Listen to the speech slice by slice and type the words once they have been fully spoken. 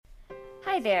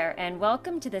Hi there, and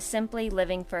welcome to the Simply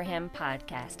Living for Him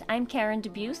podcast. I'm Karen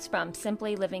Debuse from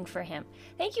Simply Living for Him.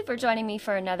 Thank you for joining me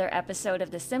for another episode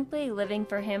of the Simply Living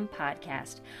for Him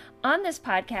podcast. On this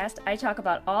podcast, I talk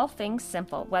about all things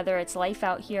simple, whether it's life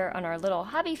out here on our little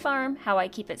hobby farm, how I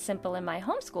keep it simple in my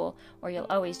homeschool, or you'll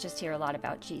always just hear a lot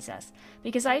about Jesus.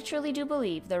 Because I truly do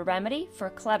believe the remedy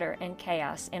for clutter and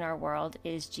chaos in our world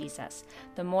is Jesus.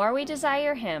 The more we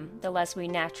desire Him, the less we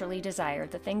naturally desire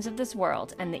the things of this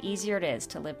world, and the easier it is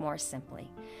to live more simply.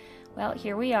 Well,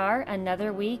 here we are,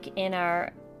 another week in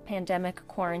our pandemic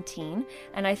quarantine,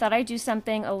 and I thought I'd do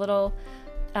something a little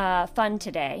fun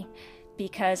today,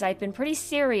 because I've been pretty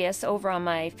serious over on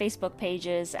my Facebook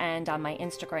pages and on my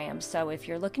Instagram. So if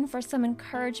you're looking for some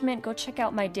encouragement, go check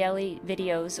out my daily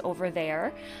videos over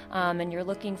there. And you're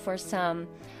looking for some,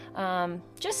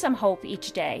 just some hope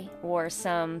each day or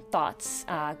some thoughts,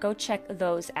 go check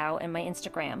those out in my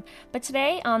Instagram. But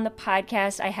today on the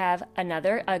podcast, I have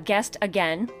a guest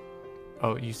again.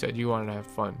 Oh, you said you wanted to have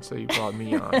fun, so you brought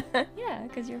me on. Yeah,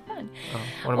 because you're fun. Oh,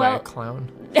 what am I, a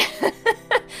clown?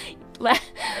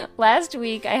 Last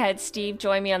week, I had Steve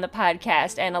join me on the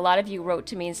podcast, and a lot of you wrote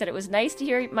to me and said it was nice to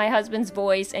hear my husband's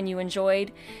voice, and you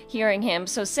enjoyed hearing him.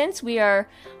 So since we are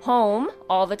home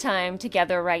all the time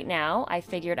together right now, I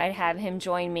figured I'd have him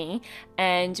join me,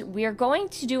 and we're going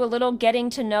to do a little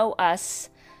getting to know us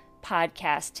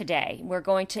podcast today. We're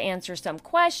going to answer some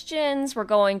questions. We're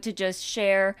going to just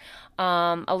share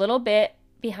a little bit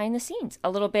behind the scenes, a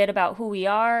little bit about who we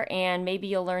are, and maybe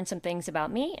you'll learn some things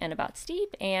about me and about Steve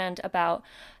and about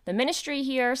the ministry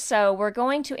here. So we're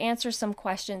going to answer some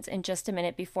questions in just a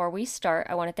minute. Before we start,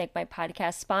 I want to thank my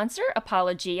podcast sponsor,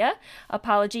 Apologia.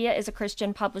 Apologia is a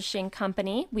Christian publishing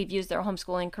company. We've used their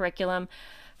homeschooling curriculum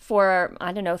for,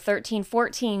 13,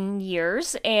 14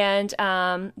 years,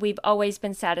 and we've always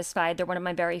been satisfied. They're one of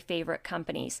my very favorite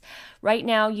companies. Right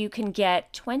now, you can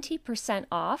get 20%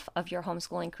 off of your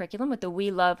homeschooling curriculum with the We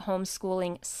Love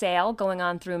Homeschooling sale going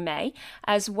on through May,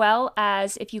 as well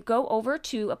as if you go over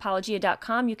to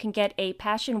apologia.com, you can get a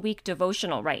Passion Week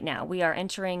devotional right now. We are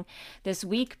entering this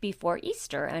week before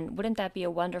Easter, and wouldn't that be a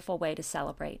wonderful way to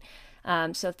celebrate?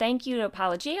 So thank you to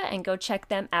Apologia, and go check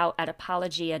them out at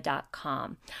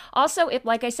apologia.com. Also, if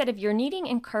you're needing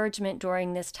encouragement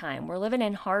during this time, we're living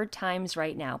in hard times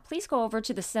right now, please go over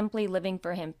to the Simply Living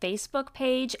for Him Facebook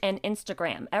page and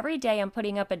Instagram. Every day I'm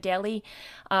putting up a daily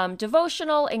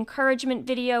devotional, encouragement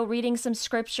video, reading some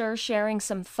scripture, sharing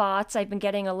some thoughts. I've been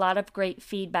getting a lot of great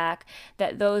feedback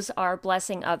that those are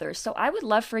blessing others. So I would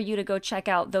love for you to go check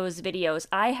out those videos.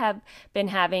 I have been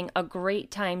having a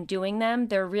great time doing them.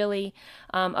 They're really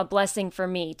a blessing for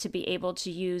me to be able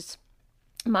to use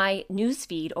my news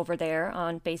feed over there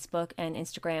on Facebook and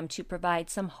Instagram to provide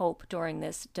some hope during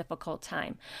this difficult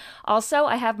time. Also,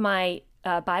 I have my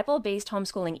Bible-based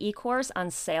homeschooling e-course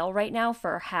on sale right now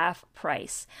for half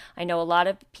price. I know a lot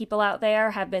of people out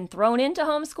there have been thrown into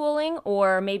homeschooling,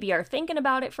 or maybe are thinking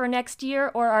about it for next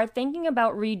year, or are thinking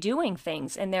about redoing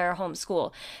things in their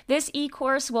homeschool. This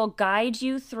e-course will guide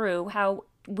you through how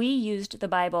we used the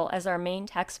Bible as our main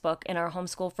textbook in our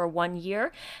homeschool for 1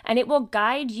 year, and it will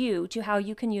guide you to how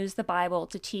you can use the Bible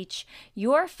to teach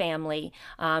your family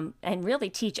and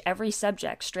really teach every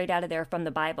subject straight out of there from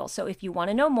the Bible. So if you want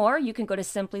to know more, you can go to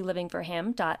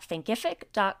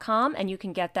simplylivingforhim.thinkific.com, and you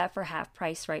can get that for half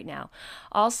price right now.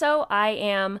 Also,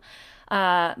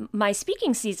 my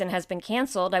speaking season has been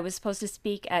canceled. I was supposed to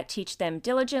speak at Teach Them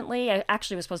Diligently. I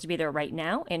actually was supposed to be there right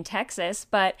now in Texas,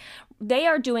 but they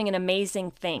are doing an amazing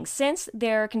thing. Since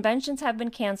their conventions have been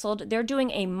canceled, they're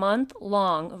doing a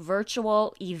month-long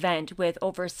virtual event with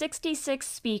over 66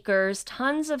 speakers,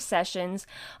 tons of sessions,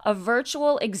 a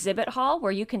virtual exhibit hall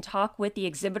where you can talk with the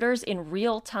exhibitors in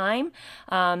real time.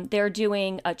 They're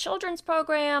doing a children's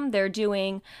program. They're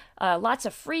doing lots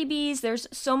of freebies. There's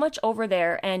so much over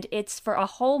there, and it's for a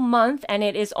whole month, and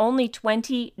it is only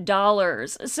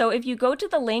 $20. So if you go to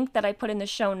the link that I put in the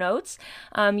show notes,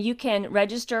 you can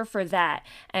register for that,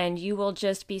 and you will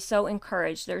just be so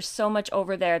encouraged. There's so much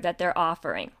over there that they're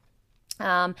offering.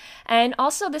 And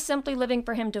also the Simply Living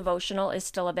for Him devotional is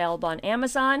still available on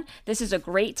Amazon. This is a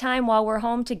great time while we're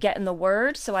home to get in the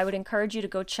Word, so I would encourage you to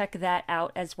go check that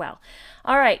out as well.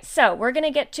 All right, so we're going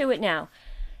to get to it now.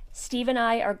 Steve and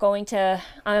I are going to,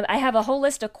 I have a whole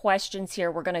list of questions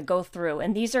here we're going to go through,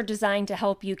 and these are designed to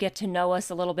help you get to know us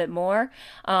a little bit more.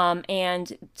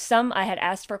 And some I had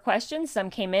asked for questions, some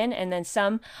came in, and then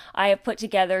some I have put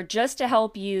together just to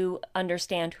help you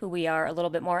understand who we are a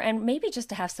little bit more, and maybe just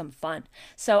to have some fun.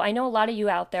 So I know a lot of you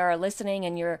out there are listening,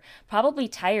 and you're probably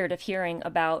tired of hearing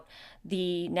about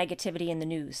the negativity in the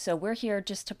news. So we're here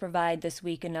just to provide this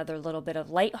week another little bit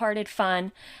of lighthearted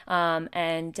fun.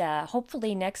 And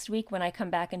hopefully next week when I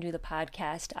come back and do the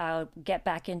podcast, I'll get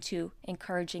back into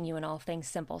encouraging you in all things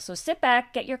simple. So sit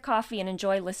back, get your coffee, and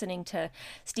enjoy listening to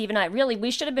Steve and I. Really,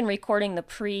 we should have been recording the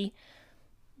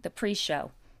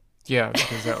pre-show. Yeah,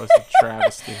 because that was a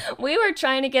travesty. We were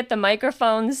trying to get the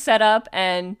microphones set up,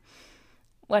 and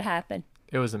what happened?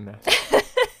 It was a mess.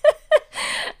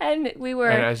 And we were...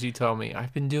 And as you tell me,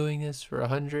 I've been doing this for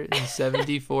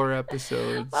 174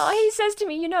 episodes. Well, he says to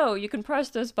me, you can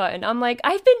press this button. I'm like,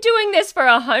 I've been doing this for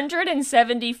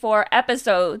 174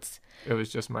 episodes. It was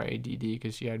just my ADD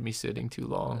because she had me sitting too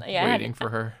long waiting for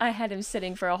her. I had him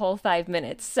sitting for a whole 5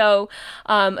 minutes. So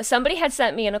somebody had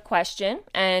sent me in a question,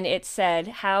 and it said,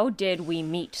 how did we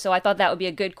meet? So I thought that would be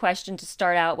a good question to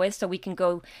start out with, so we can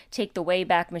go take the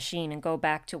Wayback Machine and go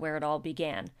back to where it all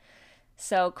began.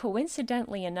 So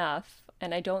coincidentally enough,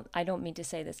 and I don't mean to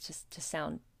say this just to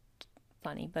sound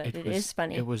funny, but it is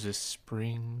funny. It was a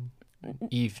spring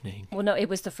evening. Well, no, it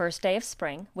was the first day of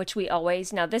spring, which we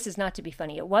always, now this is not to be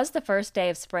funny, it was the first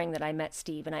day of spring that I met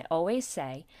Steve, and I always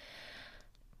say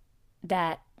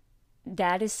that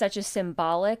is such a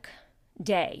symbolic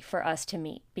day for us to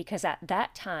meet, because at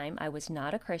that time I was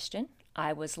not a Christian.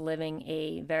 I was living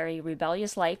a very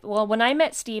rebellious life. Well, when I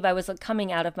met Steve, I was coming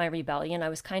out of my rebellion.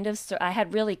 I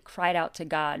had really cried out to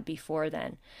God before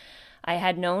then. I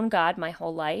had known God my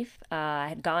whole life. I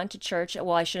had gone to church.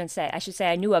 Well, I should say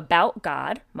I knew about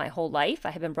God my whole life.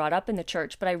 I had been brought up in the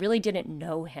church, but I really didn't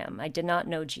know him. I did not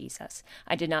know Jesus.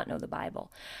 I did not know the Bible.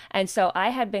 And so I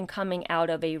had been coming out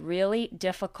of a really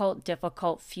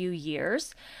difficult few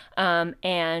years,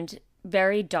 and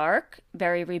very dark,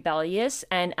 very rebellious.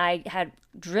 And I had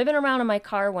driven around in my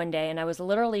car one day, and I was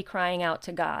literally crying out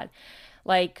to God,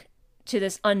 like to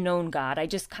this unknown God. I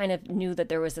just kind of knew that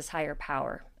there was this higher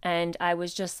power. And I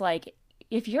was just like,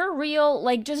 if you're real,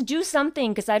 like, just do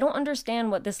something, because I don't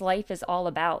understand what this life is all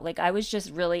about. Like, I was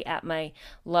just really at my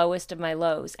lowest of my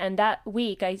lows. And that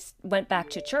week I went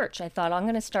back to church. I thought, I'm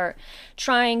going to start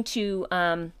trying to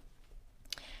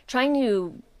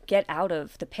get out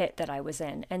of the pit that I was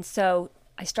in. And so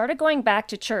I started going back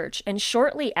to church, and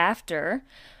shortly after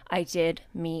I did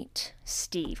meet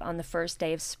Steve on the first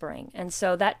day of spring. And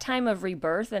so that time of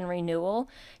rebirth and renewal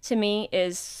to me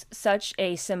is such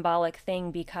a symbolic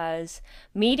thing, because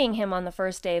meeting him on the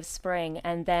first day of spring,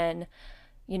 and then,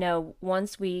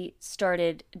 once we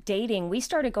started dating, we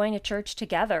started going to church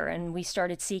together, and we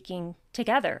started seeking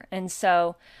together. And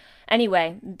so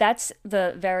anyway, that's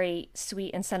the very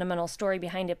sweet and sentimental story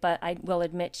behind it, but I will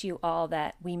admit to you all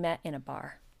that we met in a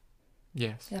bar.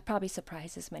 Yes. That probably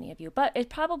surprises many of you, but it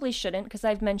probably shouldn't, because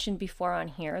I've mentioned before on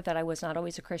here that I was not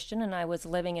always a Christian, and I was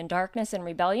living in darkness and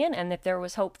rebellion, and if there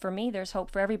was hope for me, there's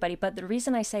hope for everybody. But the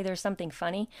reason I say there's something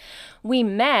funny, we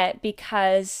met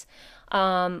because,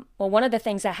 one of the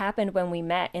things that happened when we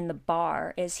met in the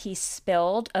bar is he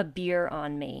spilled a beer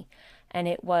on me, and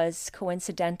it was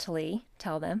coincidentally,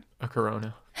 tell them. A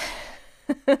Corona.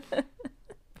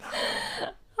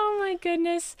 Oh my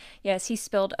goodness. Yes, he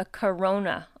spilled a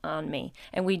Corona on me.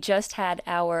 And we just had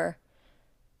our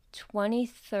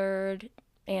 23rd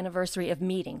anniversary of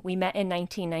meeting. We met in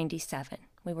 1997.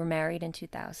 We were married in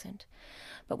 2000.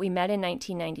 But we met in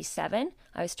 1997.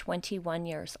 I was 21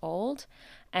 years old.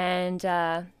 And,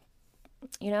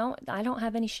 I don't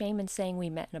have any shame in saying we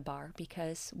met in a bar,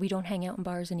 because we don't hang out in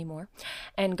bars anymore.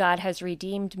 And God has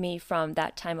redeemed me from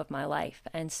that time of my life.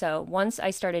 And so once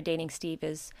I started dating Steve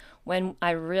is when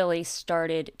I really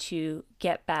started to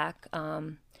get back, I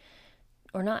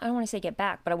don't want to say get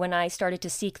back, but when I started to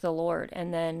seek the Lord.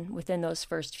 And then within those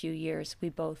first few years, we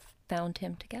both found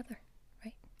him together,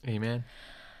 right? Amen.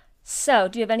 So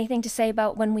do you have anything to say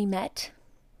about when we met?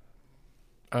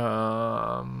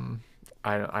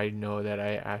 I know that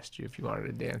I asked you if you wanted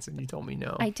to dance, and you told me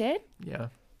no. I did? Yeah.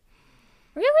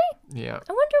 Really? Yeah.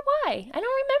 I wonder why. I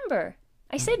don't remember.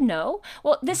 I said no.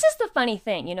 Well, this is the funny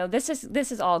thing.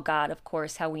 This is all God, of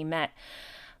course, how we met.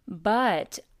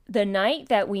 But the night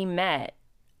that we met,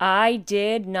 I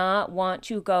did not want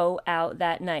to go out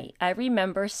that night. I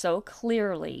remember so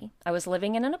clearly. I was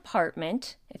living in an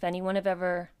apartment. If anyone have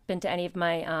ever been to any of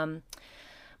my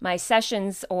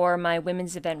sessions or my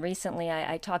women's event recently,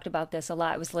 I talked about this a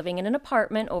lot. I was living in an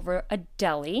apartment over a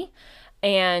deli,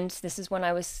 and this is when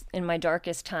I was in my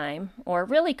darkest time, or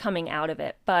really coming out of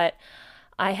it. But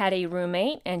I had a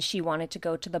roommate, and she wanted to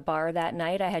go to the bar that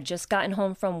night. I had just gotten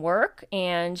home from work,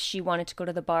 and she wanted to go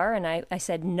to the bar, and I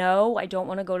said, no, I don't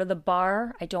want to go to the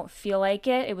bar. I don't feel like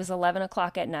it. It was 11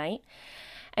 o'clock at night.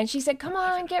 And she said, come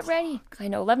on, get ready. I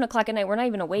know, 11 o'clock at night. We're not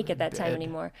even awake at that time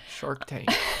anymore. Shark Tank.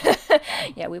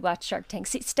 Yeah, we watched Shark Tank.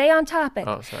 See, stay on topic.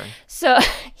 Oh, sorry. So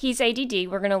he's ADD.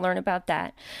 We're going to learn about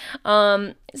that.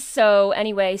 So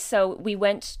anyway, so we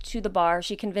went to the bar.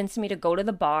 She convinced me to go to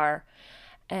the bar.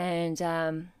 And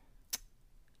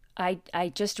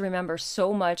I just remember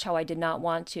so much how I did not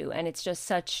want to. And it's just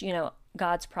such,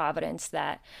 God's providence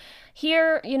that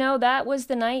here, that was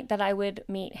the night that I would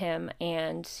meet him.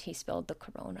 And he spilled the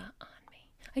Corona on me.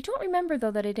 I don't remember,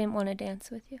 though, that I didn't want to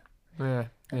dance with you. Yeah,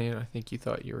 I think you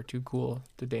thought you were too cool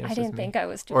to dance with me. I didn't think I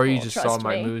was too cool. Or cool, you just saw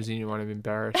my moves and you want to be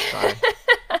embarrassed by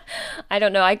I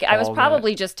don't know. I was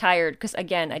probably that. just tired because,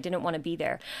 again, I didn't want to be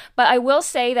there. But I will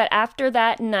say that after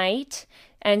that night,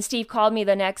 and Steve called me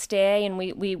the next day, and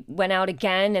we went out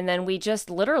again, and then we just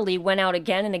literally went out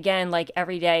again and again, like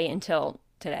every day until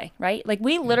today, right? Like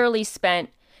we literally spent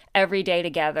every day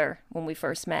together when we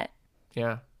first met.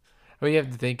 Yeah. Well, you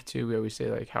have to think, too, we always say,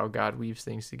 like, how God weaves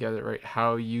things together, right?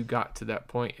 How you got to that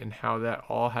point and how that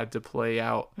all had to play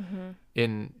out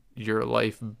in your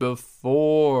life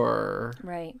before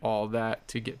all that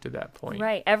to get to that point.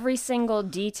 Right. Every single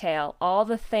detail, all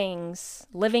the things,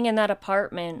 living in that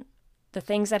apartment, the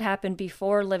things that happened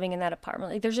before living in that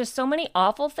apartment. Like, there's just so many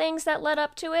awful things that led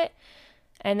up to it.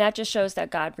 And that just shows that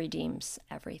God redeems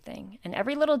everything. And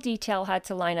every little detail had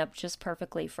to line up just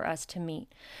perfectly for us to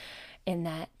meet in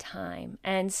that time.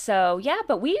 And so, yeah,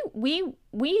 but we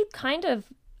kind of,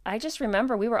 I just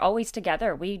remember we were always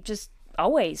together. We just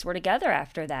always were together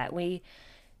after that. We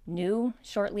knew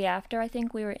shortly after, I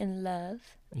think we were in love.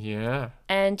 Yeah.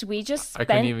 And we just I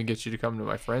couldn't even get you to come to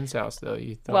my friend's house, though.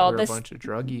 You thought we were a bunch of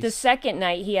druggies. The second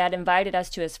night, he had invited us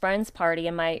to his friend's party,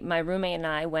 and my roommate and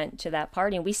I went to that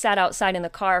party, and we sat outside in the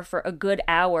car for a good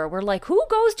hour. We're like, who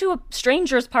goes to a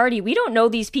stranger's party? We don't know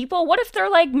these people. What if they're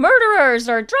like murderers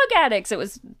or drug addicts? It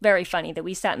was very funny that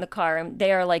we sat in the car, and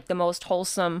they are like the most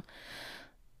wholesome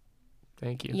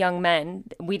Thank you. young men.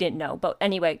 We didn't know. But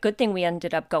anyway, good thing we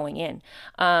ended up going in.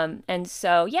 And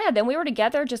so, yeah, then we were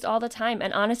together just all the time.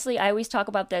 And honestly, I always talk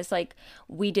about this, like,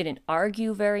 we didn't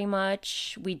argue very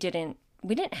much. We didn't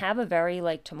have a very,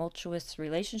 like, tumultuous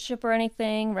relationship or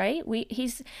anything, right?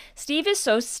 Steve is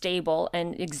so stable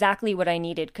and exactly what I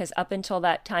needed, because up until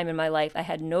that time in my life, I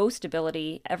had no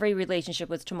stability. Every relationship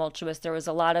was tumultuous. There was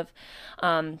a lot of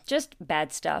just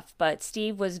bad stuff. But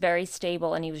Steve was very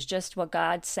stable, and he was just what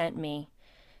God sent me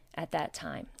at that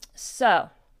time. So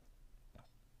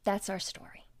that's our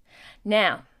story.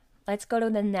 Now, let's go to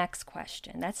the next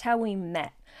question. That's how we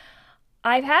met.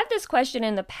 I've had this question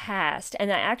in the past, and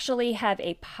I actually have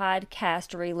a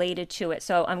podcast related to it.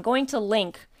 So I'm going to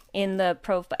link in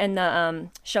the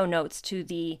show notes to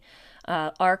the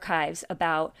archives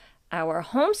about our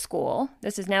homeschool.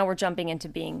 This is now we're jumping into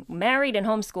being married and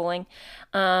homeschooling,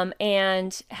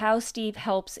 and how Steve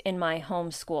helps in my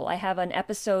homeschool. I have an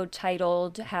episode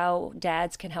titled How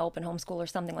Dads Can Help in Homeschool or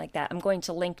something like that. I'm going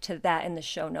to link to that in the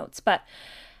show notes. But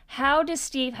how does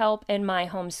Steve help in my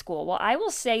homeschool? Well, I will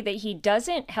say that he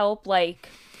doesn't help like...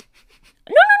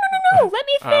 No, let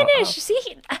me finish.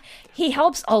 See, he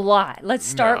helps a lot. Let's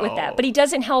start with that. But he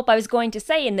doesn't help, I was going to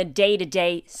say, in the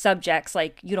day-to-day subjects,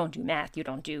 like you don't do math, you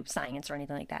don't do science or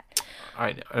anything like that.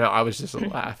 I know. I was just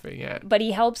laughing at. But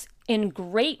he helps in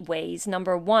great ways.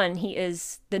 Number one,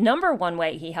 the number one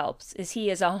way he helps is he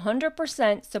is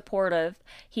 100% supportive.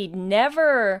 He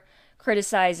never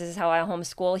criticizes how I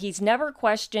homeschool. He's never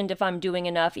questioned if I'm doing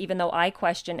enough, even though I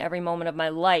question every moment of my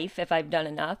life if I've done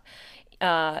enough.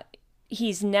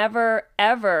 He's never,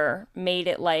 ever made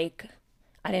it like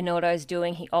I didn't know what I was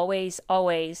doing. He always,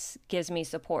 always gives me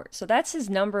support. So that's his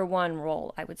number one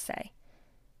role, I would say.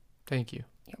 Thank you.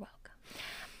 You're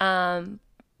welcome.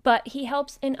 But he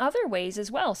helps in other ways as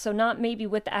well. So not maybe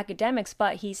with the academics,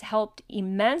 but he's helped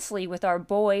immensely with our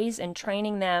boys and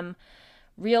training them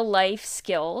real life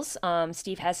skills.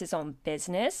 Steve has his own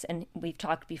business, and we've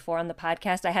talked before on the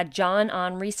podcast. I had John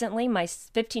on recently, my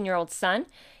 15-year-old son.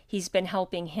 He's been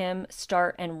helping him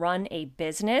start and run a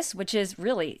business, which is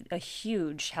really a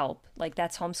huge help. Like,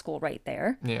 that's homeschool right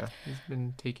there. Yeah, he's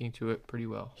been taking to it pretty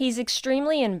well. He's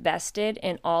extremely invested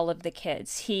in all of the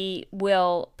kids. He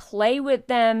will play with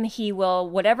them. He will,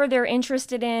 whatever they're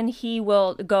interested in, he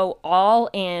will go all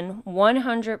in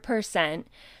 100%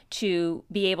 to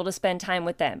be able to spend time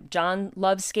with them. John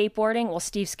loves skateboarding. Well,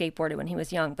 Steve skateboarded when he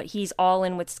was young, but he's all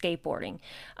in with skateboarding.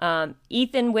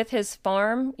 Ethan with his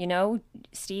farm,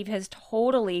 Steve has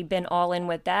totally been all in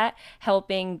with that,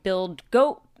 helping build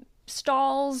goat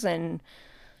stalls and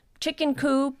chicken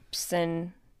coops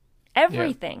and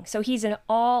everything. Yeah. So he's an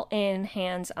all-in,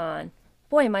 hands-on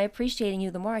Boy, am I appreciating you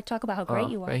the more I talk about how great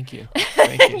you are. Thank you.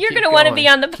 Thank you. You're going to want to be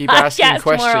on the Keep podcast asking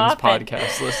questions, more often.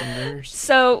 podcast listeners.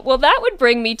 So, well, that would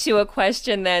bring me to a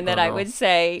question then that I would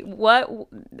say,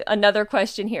 another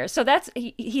question here. So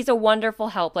he's a wonderful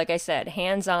help, like I said,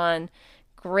 hands-on,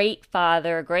 great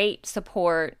father, great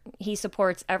support. He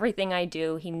supports everything I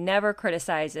do. He never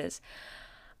criticizes.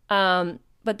 But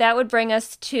that would bring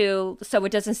us to, so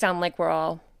it doesn't sound like we're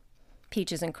all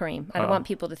peaches and cream. I don't want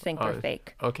people to think we're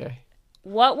fake. Okay.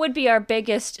 What would be our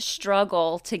biggest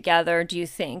struggle together, do you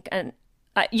think? And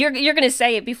you're going to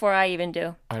say it before I even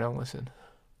do. I don't listen.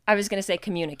 I was going to say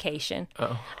communication.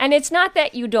 Oh. And it's not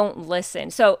that you don't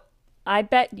listen. So I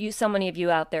bet so many of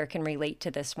you out there can relate to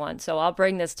this one. So I'll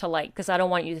bring this to light because I don't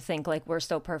want you to think like we're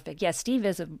so perfect. Yeah, Steve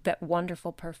is a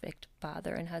wonderful, perfect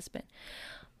father and husband.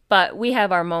 But we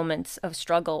have our moments of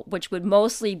struggle, which would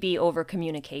mostly be over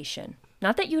communication.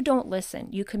 Not that you don't listen.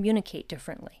 You communicate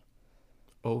differently.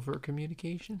 Over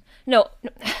communication? No.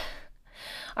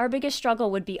 Our biggest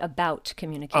struggle would be about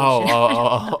communication.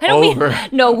 Oh, I don't over.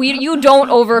 You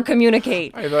don't over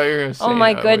communicate. I thought you were going to say Oh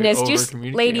my that, goodness.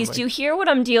 like, Ladies, do you hear what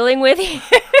I'm dealing with here?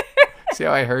 See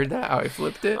how I heard that? How I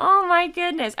flipped it? Oh my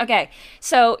goodness. Okay.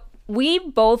 So we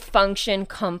both function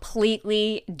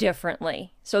completely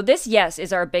differently. So this, yes,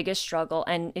 is our biggest struggle.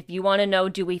 And if you want to know,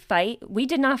 do we fight? We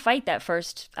did not fight that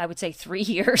first, I would say, 3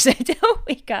 years until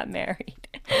we got married.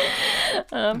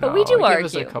 But we do argue. Give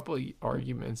us a couple of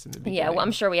arguments in the beginning. Yeah, well,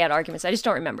 I'm sure we had arguments. I just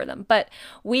don't remember them. But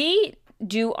we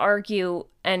do argue,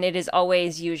 and it is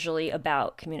always usually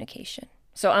about communication.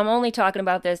 So I'm only talking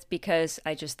about this because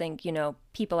I just think,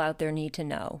 people out there need to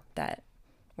know that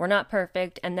we're not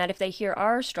perfect, and that if they hear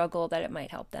our struggle, that it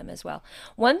might help them as well.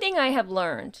 One thing I have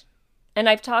learned, and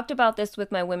I've talked about this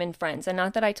with my women friends, and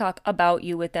not that I talk about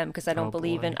you with them because I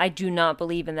I do not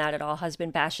believe in that at all,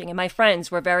 husband bashing. And my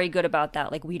friends were very good about that.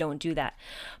 Like, we don't do that.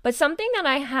 But something that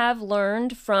I have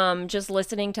learned from just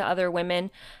listening to other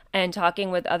women and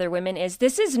talking with other women is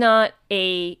this is not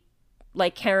a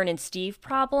like Karen and Steve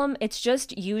problem. It's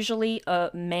just usually a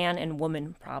man and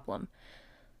woman problem.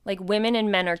 Like, women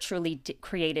and men are truly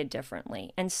created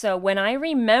differently. And so when I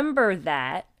remember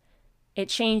that, it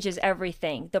changes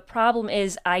everything. The problem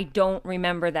is I don't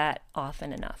remember that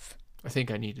often enough. I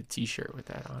think I need a t-shirt with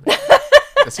that on it.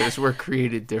 That says we're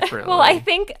created differently. Well, I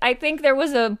think there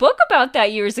was a book about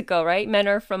that years ago, right? Men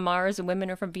are from Mars and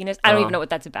women are from Venus. I don't even know what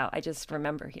that's about. I just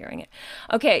remember hearing it.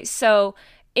 Okay, so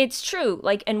it's true.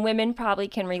 Like, and women probably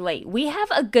can relate. We have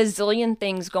a gazillion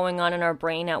things going on in our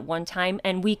brain at one time,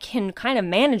 and we can kind of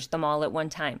manage them all at one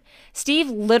time. Steve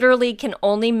literally can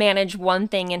only manage one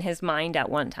thing in his mind at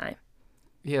one time.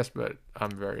 Yes, but I'm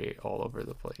very all over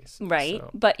the place. Right.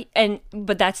 So.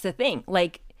 But that's the thing.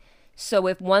 Like, so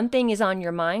if one thing is on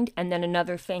your mind and then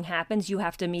another thing happens, you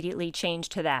have to immediately change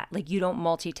to that. Like, you don't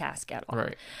multitask at all.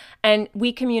 Right. And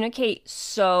we communicate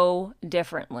so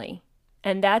differently.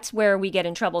 And that's where we get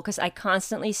in trouble, because I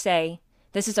constantly say,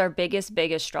 this is our biggest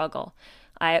struggle.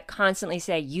 I constantly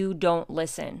say, you don't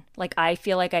listen. Like, I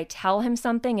feel like I tell him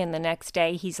something and the next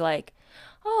day he's like,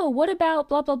 oh, what about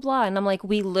blah, blah, blah. And I'm like,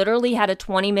 we literally had a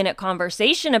 20-minute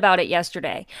conversation about it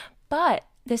yesterday. But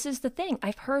this is the thing.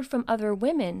 I've heard from other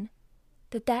women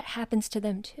that happens to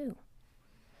them too.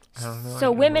 I don't know.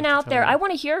 So women out there, I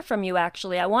want to hear from you,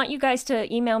 actually. I want you guys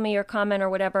to email me or comment or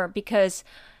whatever, because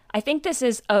I think this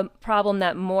is a problem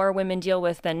that more women deal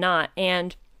with than not.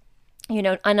 And,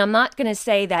 and I'm not going to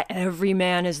say that every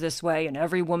man is this way and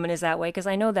every woman is that way, because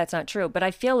I know that's not true. But I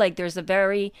feel like there's a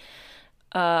very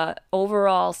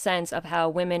overall sense of how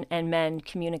women and men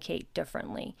communicate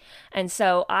differently. And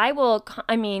so I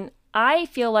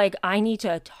feel like I need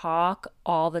to talk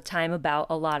all the time about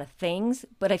a lot of things,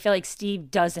 but I feel like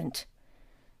Steve doesn't.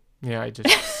 Yeah,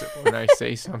 when I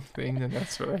say something, then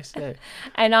that's what I say.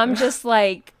 And I'm just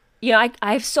like, I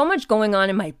have so much going on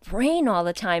in my brain all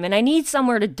the time, and I need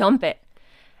somewhere to dump it.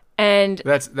 And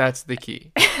that's the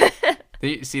key.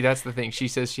 See, that's the thing. She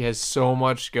says she has so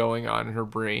much going on in her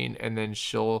brain, and then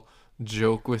she'll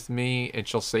joke with me, and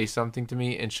she'll say something to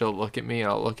me, and she'll look at me, and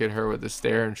I'll look at her with a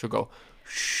stare, and she'll go,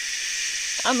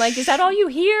 shh. I'm like, is that all you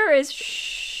hear is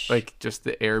shh? Like, just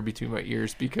the air between my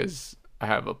ears, because I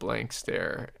have a blank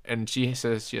stare. And she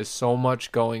says she has so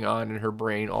much going on in her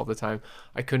brain all the time.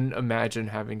 I couldn't imagine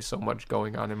having so much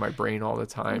going on in my brain all the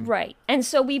time. Right. And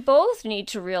so we both need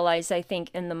to realize, I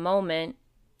think, in the moment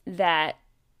that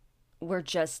we're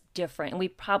just different. And we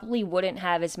probably wouldn't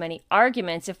have as many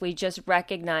arguments if we just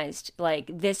recognized, like,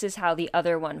 this is how the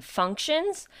other one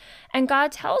functions. And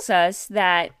God tells us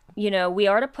that we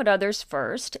are to put others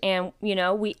first, and,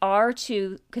 we are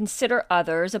to consider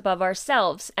others above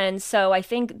ourselves. And so I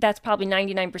think that's probably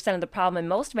 99% of the problem in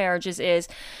most marriages is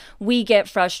we get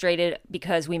frustrated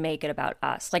because we make it about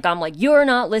us. Like, I'm like, you're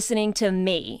not listening to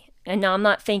me. And now I'm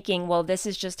not thinking, well, this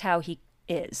is just how he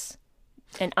is.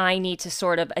 And I need to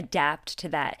sort of adapt to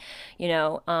that,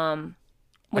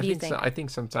 what do you think? I think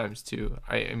sometimes too,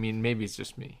 I mean, maybe it's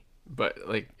just me, but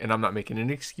like, and I'm not making an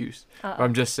excuse, but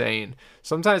I'm just saying,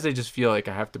 sometimes I just feel like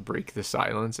I have to break the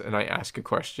silence and I ask a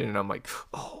question and I'm like,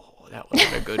 oh, that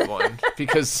wasn't a good one.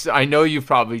 Because I know you've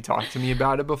probably talked to me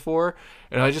about it before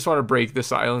and I just want to break the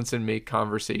silence and make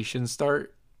conversation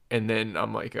start. And then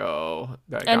I'm like, oh,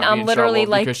 that got and me I'm in literally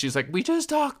trouble like, because she's like, we just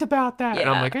talked about that. Yeah. And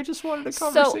I'm like, I just wanted a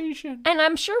conversation. And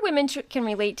I'm sure women can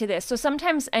relate to this. So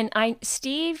sometimes,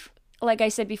 Steve, like I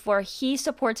said before, he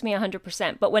supports me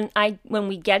 100%. But when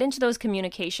we get into those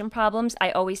communication problems,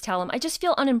 I always tell him, I just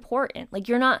feel unimportant. Like,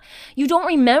 you don't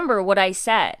remember what I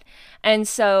said. And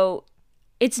so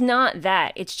it's not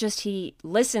that. It's just he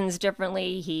listens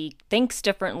differently. He thinks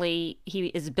differently. He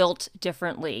is built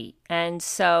differently. And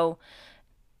so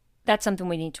that's something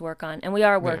we need to work on, and we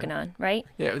are working on, right?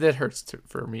 Yeah, that hurts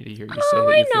for me to hear you say that. Oh,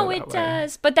 I know it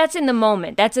does, but that's in the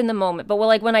moment. But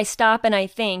like when I stop and I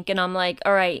think, and I'm like,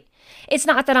 all right, it's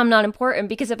not that I'm not important,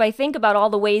 because if I think about all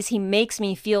the ways he makes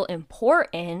me feel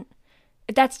important,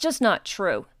 that's just not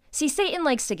true. See, Satan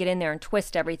likes to get in there and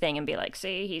twist everything and be like,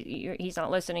 see, he's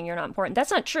not listening, you're not important. That's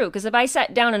not true, because if I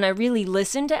sat down and I really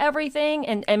listened to everything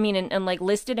and like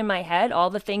listed in my head all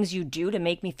the things you do to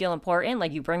make me feel important,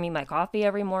 like you bring me my coffee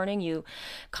every morning, you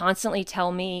constantly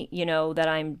tell me, that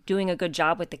I'm doing a good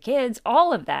job with the kids,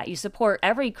 all of that. You support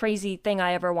every crazy thing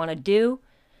I ever want to do.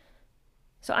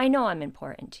 So I know I'm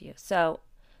important to you. So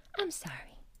I'm sorry.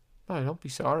 Oh, don't be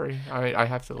sorry. I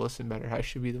have to listen better. I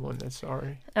should be the one that's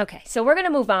sorry. Okay, so we're going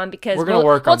to move on because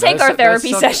we'll take our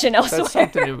therapy session elsewhere. That's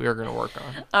something that we're going to work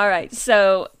on. All right,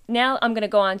 so now I'm going to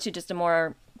go on to just a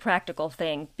more practical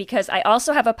thing, because I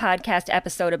also have a podcast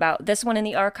episode about this one in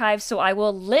the archives, so I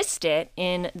will list it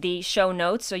in the show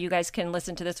notes so you guys can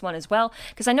listen to this one as well,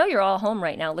 because I know you're all home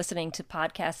right now listening to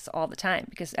podcasts all the time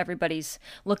because everybody's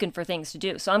looking for things to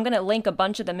do. So I'm going to link a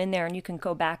bunch of them in there and you can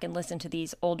go back and listen to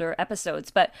these older episodes.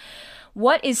 But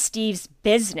what is Steve's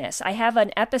business? I have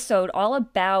an episode all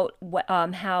about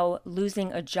how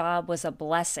losing a job was a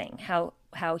blessing, how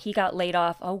he got laid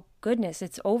off. Oh goodness,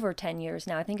 it's over 10 years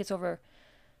now. I think it's over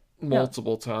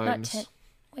multiple times. Not 10.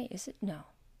 Wait, is it? No.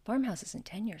 Farmhouse isn't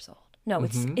 10 years old. No,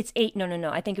 it's 8.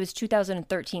 No. I think it was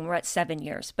 2013. We're at 7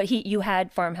 years. But you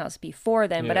had Farmhouse before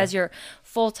then, but as your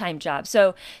full-time job.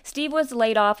 So Steve was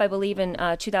laid off, I believe, in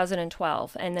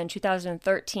 2012. And then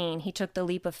 2013, he took the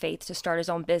leap of faith to start his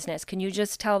own business. Can you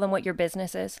just tell them what your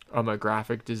business is? I'm a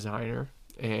graphic designer,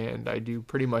 and I do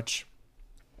pretty much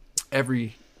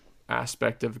every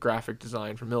aspect of graphic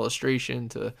design, from illustration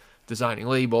to designing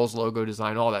labels, logo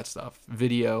design, all that stuff,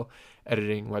 video,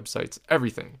 editing, websites,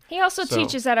 everything. He also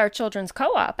teaches at our children's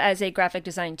co-op as a graphic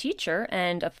design teacher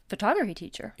and a photography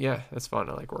teacher. Yeah, that's fun.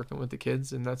 I like working with the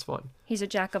kids, and that's fun. He's a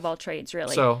jack of all trades,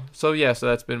 really. So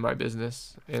that's been my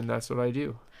business, and that's what I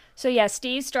do. So yeah,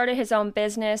 Steve started his own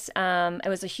business. It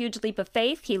was a huge leap of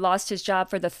faith. He lost his job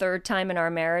for the third time in our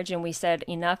marriage, and we said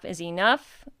enough is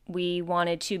enough. We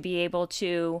wanted to be able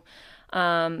to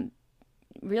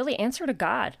really answer to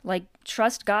God, like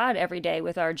trust God every day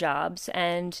with our jobs.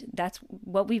 And that's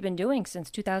what we've been doing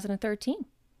since 2013.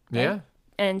 Yeah. Right?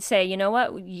 And say, you know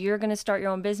what, you're going to start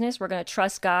your own business. We're going to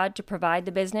trust God to provide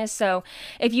the business. So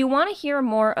if you want to hear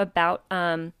more about,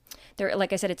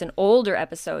 like I said, it's an older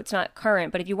episode. It's not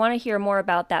current. But if you want to hear more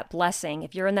about that blessing,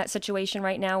 if you're in that situation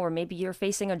right now where maybe you're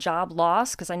facing a job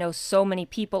loss, because I know so many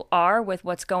people are with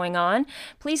what's going on,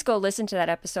 please go listen to that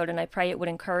episode. And I pray it would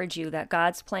encourage you that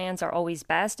God's plans are always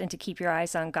best, and to keep your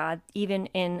eyes on God, even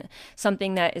in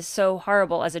something that is so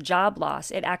horrible as a job loss.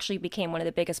 It actually became one of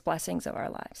the biggest blessings of our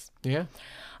lives. Yeah.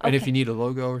 And if you need a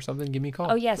logo or something, give me a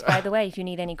call. Oh, yes. By the way, if you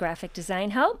need any graphic design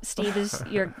help, Steve is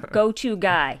your go-to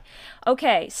guy.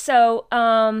 Okay. So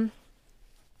the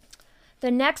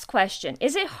next question,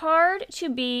 is it hard to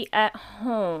be at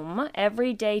home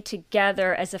every day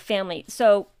together as a family?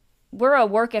 So we're a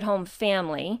work-at-home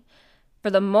family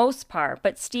for the most part,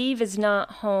 but Steve is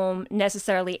not home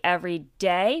necessarily every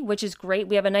day, which is great.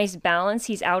 We have a nice balance.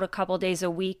 He's out a couple days a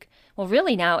week. Well,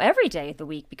 really now every day of the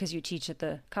week, because you teach at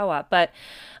the co-op. But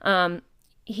in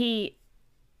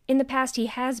the past, he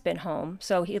has been home.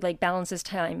 So he balances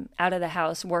time out of the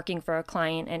house, working for a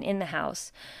client, and in the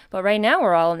house. But right now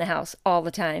we're all in the house all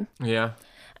the time. Yeah.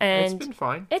 And it's been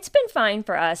fine. It's been fine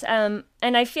for us. And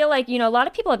I feel like, a lot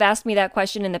of people have asked me that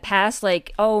question in the past,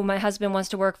 like, oh, my husband wants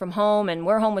to work from home and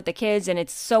we're home with the kids and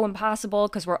it's so impossible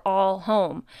because we're all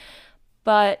home.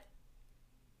 But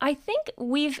I think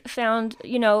we've found,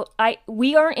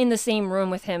 we aren't in the same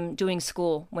room with him doing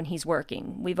school when he's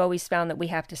working. We've always found that we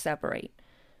have to separate.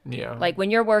 Yeah. Like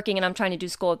when you're working and I'm trying to do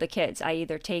school with the kids, I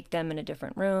either take them in a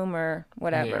different room or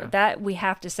whatever. Yeah. That we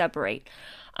have to separate.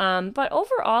 But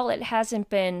overall, it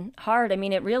hasn't been hard. I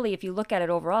mean, it really, if you look at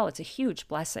it overall, it's a huge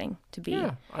blessing to be.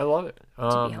 Yeah, I love it.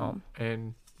 To be home.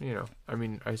 And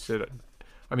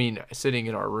sitting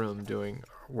in our room doing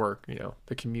work,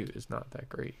 the commute is not that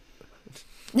great.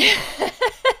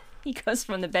 He goes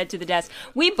from the bed to the desk.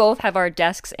 We both have our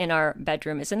desks in our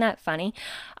bedroom. Isn't that funny?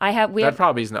 That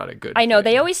probably is not a good I know. thing.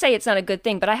 They always say it's not a good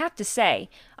thing, but I have to say,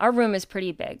 our room is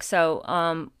pretty big.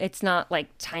 So it's not like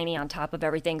tiny on top of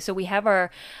everything. So we have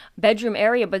our bedroom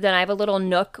area, but then I have a little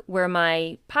nook where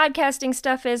my podcasting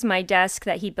stuff is, my desk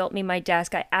that he built me, my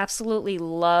desk. I absolutely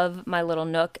love my little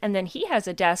nook. And then he has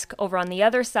a desk over on the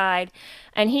other side.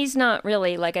 And he's not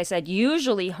really, like I said,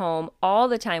 usually home all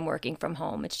the time working from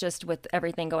home. It's just with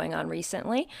everything going on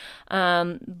recently.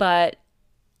 But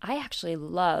I actually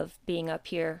love being up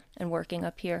here and working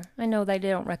up here. I know that they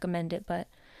don't recommend it, but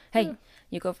hey,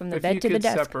 you go from the bed to the desk.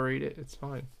 If you could separate it, it's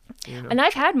fine. And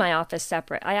I've had my office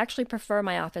separate. I actually prefer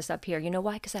my office up here. You know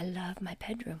why? Because I love my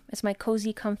bedroom. It's my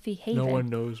cozy, comfy haven. No one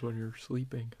knows when you're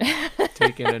sleeping,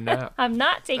 taking a nap. I'm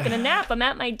not taking a nap. I'm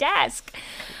at my desk.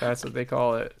 That's what they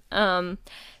call it.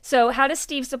 So how does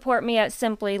Steve support me at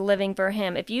Simply Living for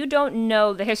Him? If you don't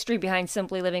know the history behind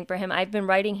Simply Living for Him, I've been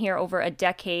writing here over a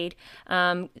decade.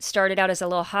 Started out as a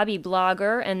little hobby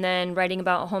blogger and then writing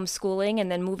about homeschooling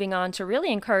and then moving on to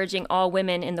really encouraging all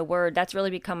women in the Word. That's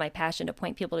really become my passion, to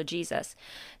point people to Jesus.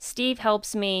 Steve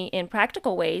helps me in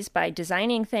practical ways by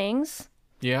designing things.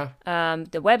 Yeah.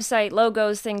 The website,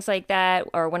 logos, things like that,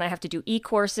 or when I have to do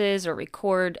e-courses or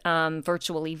record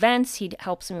virtual events, he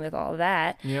helps me with all of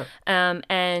that. Yep.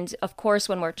 And of course,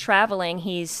 when we're traveling,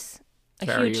 he's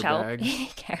a huge help. Bags. He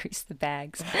carries the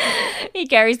bags. He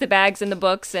carries the bags and the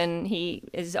books, and he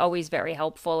is always very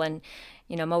helpful. And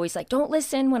I'm always like, don't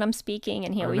listen when I'm speaking.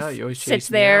 And he always sits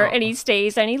there and he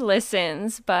stays and he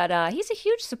listens. But he's a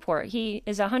huge support. He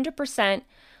is 100%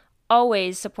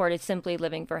 always supported Simply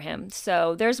Living for Him.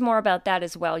 So there's more about that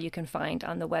as well you can find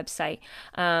on the website.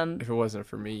 If it wasn't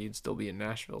for me, you'd still be in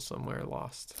Nashville somewhere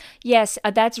lost. Yes,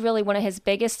 that's really one of his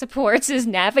biggest supports, is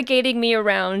navigating me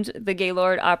around the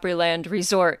Gaylord Opryland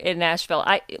Resort in Nashville.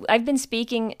 I've been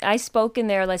speaking, I spoke in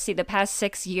there, let's see, the past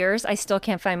 6 years. I still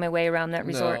can't find my way around that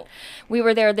resort. No. We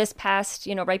were there this past,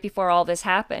 right before all this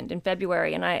happened in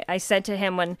February. And I said to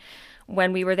him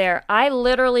when we were there, I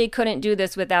literally couldn't do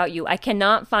this without you. I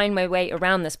cannot find my way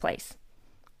around this place.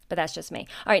 But that's just me.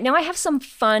 All right, now I have some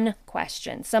fun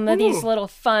questions. Some of these little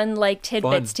fun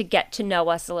tidbits to get to know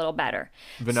us a little better.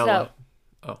 Vanilla.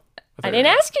 I didn't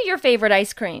ask you your favorite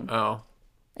ice cream. Oh.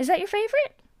 Is that your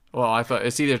favorite? Well, I thought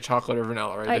it's either chocolate or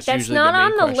vanilla, right? All right, that's not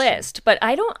on the list, but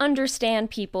I don't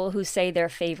understand people who say their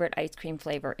favorite ice cream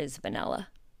flavor is vanilla.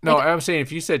 No, I'm saying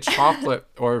if you said chocolate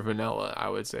or vanilla, I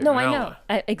would say vanilla. I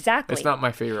know. Exactly. It's not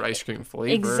my favorite ice cream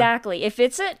flavor. Exactly.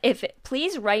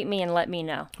 Please write me and let me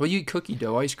know. Well, you eat cookie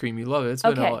dough ice cream. You love it. It's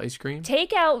vanilla ice cream.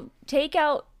 Take out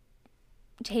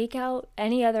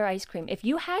any other ice cream. If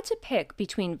you had to pick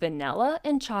between vanilla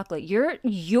and chocolate,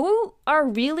 you are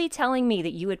really telling me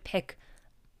that you would pick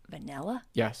vanilla?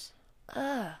 Yes.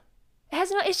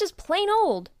 It's just plain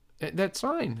old. That's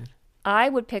fine. I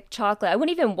would pick chocolate. I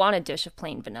wouldn't even want a dish of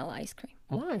plain vanilla ice cream.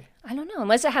 Why? I don't know.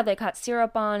 Unless it had hot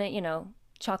syrup on it,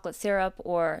 chocolate syrup,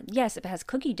 or yes, if it has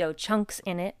cookie dough chunks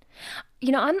in it.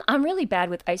 I'm really bad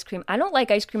with ice cream. I don't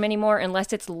like ice cream anymore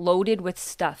unless it's loaded with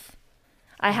stuff.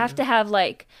 I have to have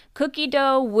cookie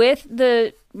dough with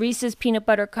the Reese's peanut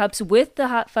butter cups with the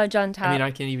hot fudge on top. I mean, I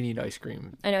can't even eat ice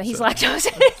cream. I know, he's lactose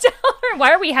intolerant.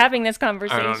 Why are we having this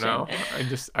conversation? I don't know.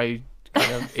 I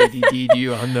kind of ADD'd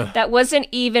you on the... That wasn't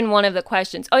even one of the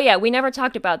questions. Oh yeah, we never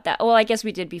talked about that. Well, I guess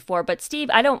we did before, but Steve,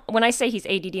 when I say he's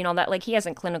ADD and all that, he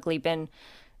hasn't clinically been,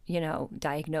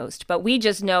 diagnosed, but we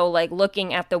just know,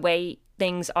 looking at the way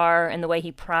things are and the way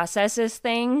he processes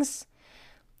things,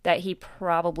 that he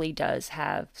probably does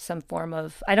have some form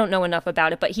of, I don't know enough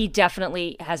about it, but he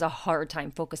definitely has a hard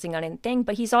time focusing on anything,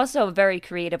 but he's also a very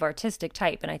creative, artistic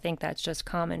type, and I think that's just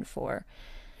common for...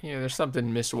 there's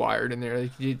something miswired in there.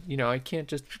 I can't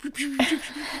just...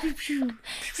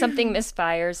 Something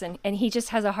misfires, and he just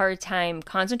has a hard time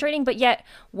concentrating. But yet,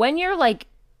 when you're,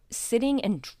 sitting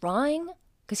and drawing,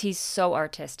 because he's so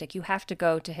artistic. You have to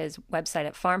go to his website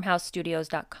at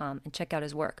farmhousestudios.com and check out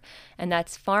his work. And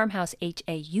that's farmhouse,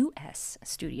 HAUS,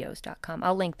 studios.com.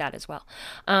 I'll link that as well.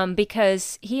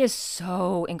 Because he is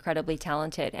so incredibly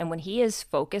talented. And when he is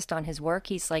focused on his work,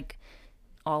 he's like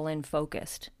all in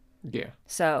focused. Yeah.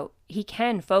 So he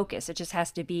can focus. It just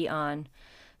has to be on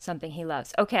something he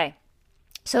loves. Okay.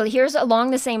 So here's along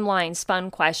the same lines,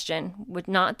 fun question. With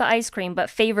not the ice cream, but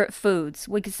favorite foods.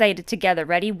 We could say it together.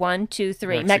 Ready? 1, 2,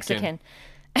 3. Mexican.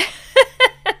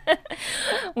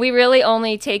 We really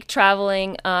only take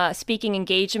traveling, speaking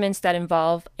engagements that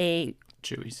involve a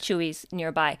Chewy's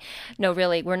nearby. No,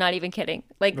 really, we're not even kidding.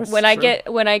 Like That's when true.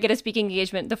 I get a speaking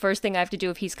engagement, the first thing I have to do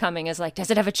if he's coming is like,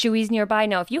 does it have a Chewy's nearby?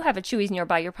 Now, if you have a Chewy's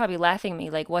nearby, you're probably laughing at me.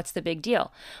 Like, what's the big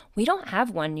deal? We don't have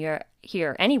one near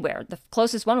here anywhere. The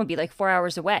closest one would be like 4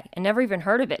 hours away. I never even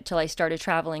heard of it till I started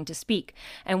traveling to speak,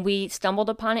 and we stumbled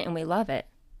upon it and we love it.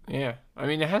 Yeah. I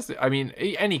mean, it has to, I mean,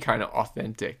 any kind of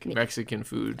authentic Mexican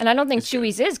food. And I don't think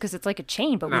Chewy's is because it's like a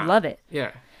chain, but we love it.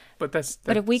 Yeah. But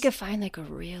But if we could find like a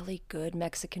really good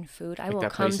Mexican food, I will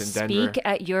that come place in speak Denver.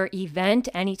 at your event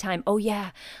anytime. Oh yeah,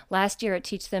 last year at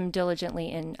Teach Them Diligently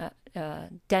in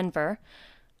Denver.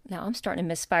 Now I'm starting to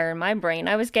misfire in my brain.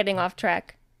 I was getting off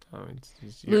track. Oh,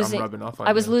 I'm rubbing off on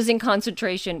I was you. losing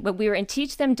concentration. But we were in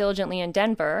Teach Them Diligently in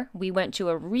Denver. We went to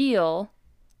a real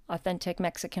authentic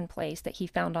Mexican place that he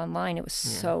found online. It was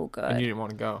so good. And you didn't want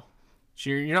to go.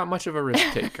 So you're not much of a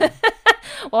risk taker.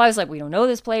 Well, I was like, we don't know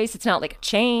this place. It's not like a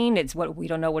chain. It's what we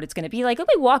don't know what it's going to be like. Let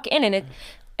me walk in, and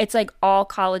it's like all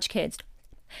college kids.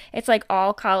 It's like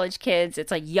all college kids. It's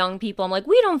like young people. I'm like,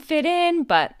 we don't fit in,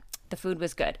 but the food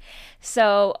was good.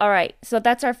 So, all right. So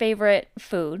that's our favorite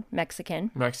food,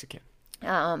 Mexican. Mexican.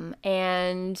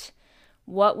 And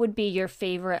what would be your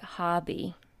favorite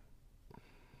hobby?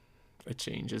 It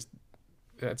changes.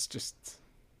 That's just.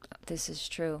 This is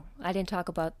true. I didn't talk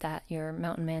about that, your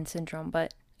mountain man syndrome,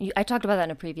 but I talked about that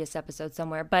in a previous episode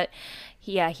somewhere. But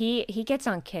yeah, he gets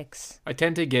on kicks. I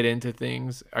tend to get into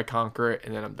things, I conquer it,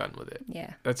 and then I'm done with it.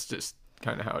 Yeah. That's just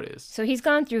kind of how it is. So he's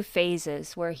gone through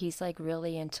phases where he's like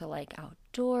really into like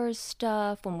outdoors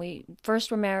stuff. When we first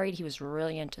were married, he was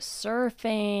really into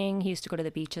surfing. He used to go to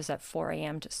the beaches at 4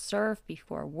 a.m. to surf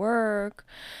before work.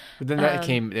 But then that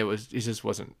it just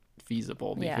wasn't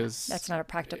feasible Yeah, because that's not a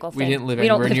practical thing. we didn't live We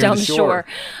don't anywhere live near down the the shore.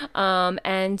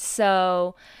 And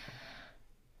so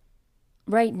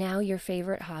right now, your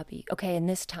favorite hobby. Okay, in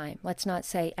this time, let's not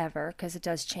say ever because it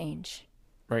does change.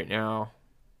 Right now,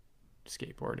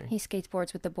 skateboarding. He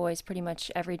skateboards with the boys pretty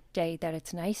much every day that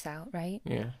it's nice out, right?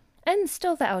 Yeah. And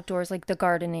still the outdoors, like the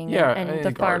gardening Yeah, and and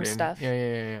the farm garden. stuff.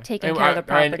 Yeah. Taking care of the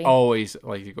property. I always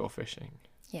like to go fishing.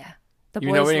 Yeah. The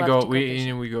Even though boys we didn't love go, to go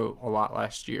fishing. we go a lot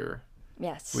last year.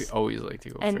 Yes. We always like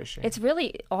to go and fishing. it's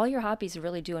really, all your hobbies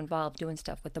really do involve doing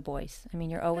stuff with the boys. I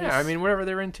mean, you're always... Yeah, I mean, whatever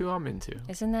they're into, I'm into.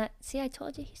 Isn't that... See, I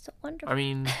told you, he's so wonderful. I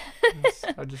mean,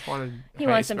 I just want to. He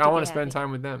wants them to I be want to spend happy.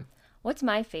 time with them. What's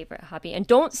my favorite hobby? And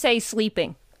don't say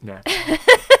sleeping. Nah.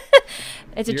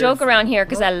 It's a You're- joke around here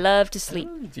because I love to sleep.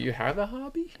 Do you have a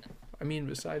hobby? I mean,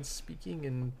 besides speaking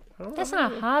and I don't That's know.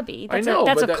 not a hobby. I That's know,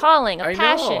 that's a but calling, a I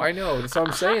passion. I know. That's what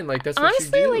I'm saying. Like that's Honestly,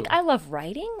 what you do. like I love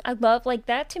writing. I love like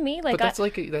that to me. Like but that's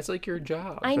like your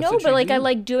job. I That's know, what but you like I do.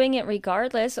 like doing it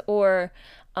regardless. Or,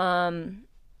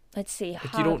 let's see, Like,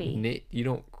 hobby. you don't knit. You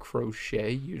don't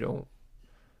crochet. You don't.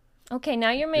 Okay,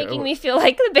 now you're making well- me feel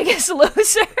like the biggest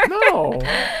loser. No,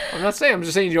 I'm not saying. I'm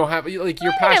just saying you don't have. Like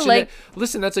you're I passionate. like-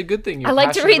 Listen, that's a good thing. You're I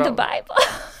like to passionate read the about- Bible.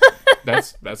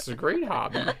 That's a great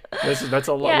hobby. That's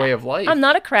a Yeah. way of life. I'm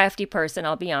not a crafty person,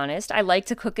 I'll be honest. I like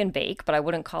to cook and bake, but I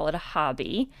wouldn't call it a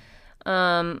hobby.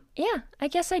 Yeah, I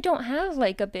guess I don't have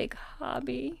like a big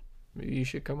hobby. Maybe you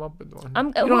should come up with one. I'm-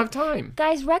 you don't have time.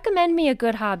 Guys, recommend me a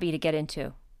good hobby to get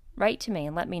into. Write to me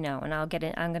and let me know, and I'll get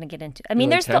in. I'm gonna get into. I mean,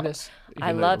 You like there's tennis? You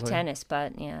I can love play. tennis,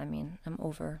 but yeah, I mean, I'm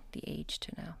over the age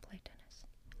to now play tennis.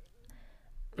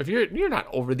 If you're not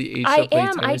over the age I to play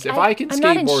am. tennis. If I- I can I'm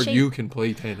not in skateboard, shape. you can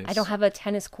play tennis. I don't have a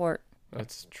tennis court.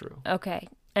 That's true. Okay.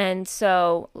 And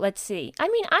so let's see. I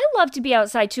mean, I love to be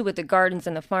outside too with the gardens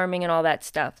and the farming and all that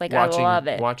stuff. Like I love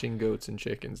it. Watching goats and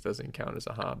chickens doesn't count as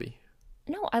a hobby.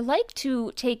 No, I like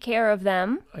to take care of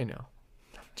them. I know.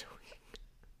 I'm joking.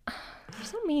 You're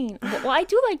so mean. Well, I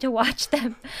do like to watch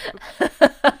them.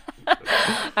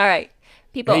 All right.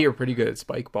 People, Hey, you're pretty good at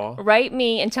spike ball. write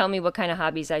me and tell me what kind of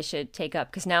hobbies I should take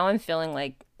up because now I'm feeling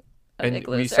like a And big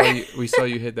we loser. saw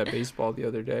you hit that baseball the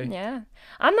other day. Yeah.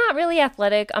 I'm not really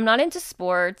athletic. I'm not into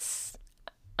sports.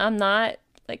 I'm not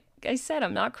like I said,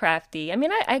 I'm not crafty. I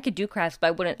mean, I could do crafts, but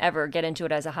I wouldn't ever get into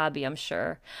it as a hobby, I'm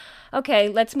sure. Okay,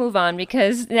 let's move on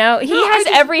because now he has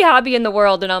every hobby in the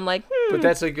world, and I'm like, But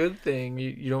that's a good thing.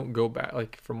 You don't go back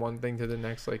like from one thing to the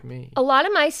next like me. A lot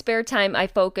of my spare time I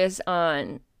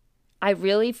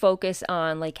really focus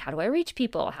on like, how do I reach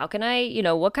people? How can I,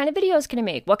 what kind of videos can I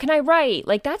make? What can I write?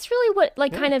 Like, that's really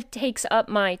what kind of takes up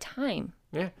my time.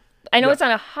 Yeah. I know it's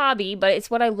not a hobby, but it's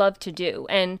what I love to do.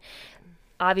 And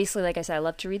obviously, like I said, I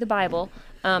love to read the Bible,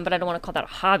 but I don't want to call that a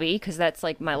hobby because that's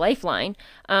like my lifeline.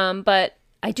 But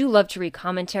I do love to read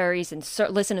commentaries and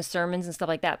listen to sermons and stuff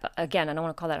like that. But again, I don't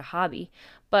want to call that a hobby.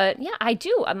 But yeah, I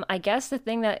do. I guess the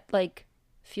thing that like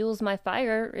fuels my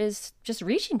fire is just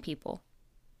reaching people.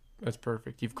 That's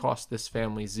perfect. You've cost this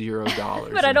family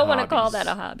 $0. But I don't want to call that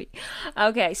a hobby.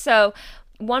 Okay, so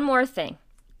one more thing.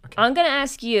 Okay. I'm going to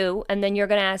ask you, and then you're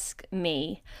going to ask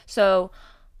me. So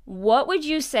what would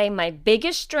you say my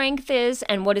biggest strength is,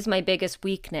 and what is my biggest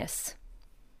weakness?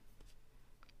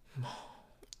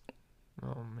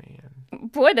 Oh, man.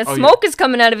 Boy, the smoke is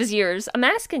coming out of his ears. I'm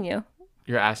asking you.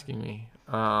 You're asking me.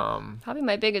 Probably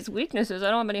my biggest weakness is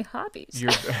I don't have any hobbies.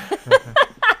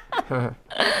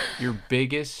 Your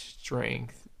biggest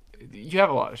strength. You have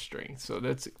a lot of strength, so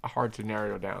that's hard to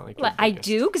narrow down. Like I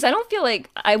do, because I don't feel like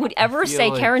I would ever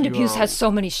say like Karen DeBeus has so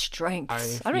many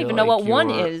strengths. I don't even know what one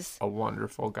is. A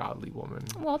wonderful, godly woman.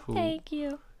 Well, thank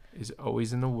you. Is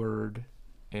always in the Word,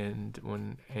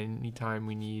 and anytime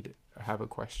we have a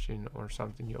question or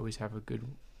something, you always have a good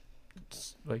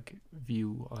like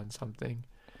view on something.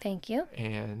 Thank you.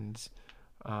 And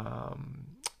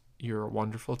you're a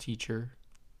wonderful teacher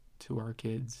to our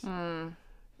kids.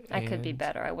 I could be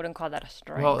better. I wouldn't call that a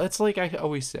strength. Well, it's like I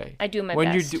always say. I do my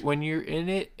best. When you're in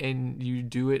it and you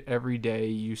do it every day,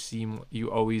 you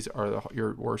always are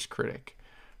your worst critic,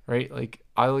 right? Like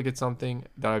I look at something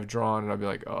that I've drawn and I'll be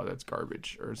like, oh, that's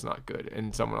garbage or it's not good,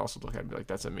 and someone else will look at it and be like,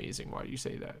 that's amazing. Why do you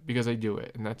say that? Because I do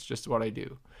it, and that's just what I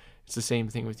do. It's the same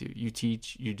thing with you. You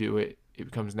teach, you do it, it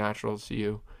becomes natural to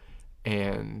you,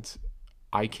 and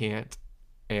I can't.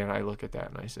 And I look at that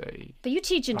and I say... But you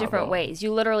teach in different ways.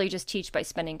 You literally just teach by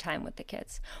spending time with the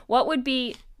kids. What would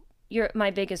be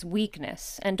my biggest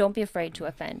weakness? And don't be afraid to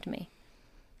offend me.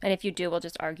 And if you do, we'll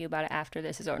just argue about it after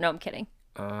this is over. No, I'm kidding.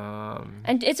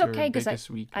 And it's okay because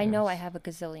I know I have a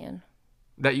gazillion.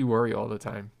 That you worry all the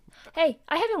time. Hey,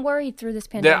 I haven't worried through this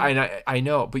pandemic. Yeah, I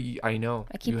know, but I know.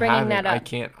 I keep bringing that up. I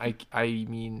can't, I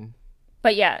mean...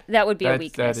 But yeah, that would be a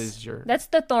weakness. That's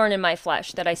the thorn in my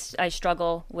flesh that I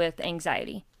struggle with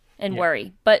anxiety and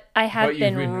worry. But I have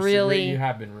been really... You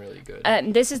have been really good.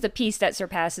 This is the peace that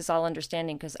surpasses all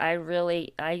understanding because I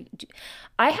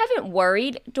haven't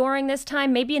worried during this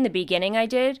time. Maybe in the beginning I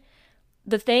did.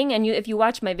 The thing, and if you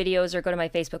watch my videos or go to my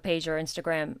Facebook page or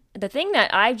Instagram, the thing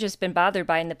that I've just been bothered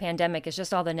by in the pandemic is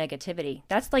just all the negativity.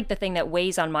 That's like the thing that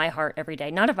weighs on my heart every day.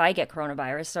 Not if I get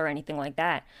coronavirus or anything like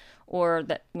that, or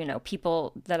that,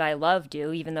 people that I love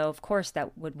do, even though, of course,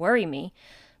 that would worry me.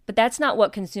 But that's not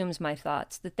what consumes my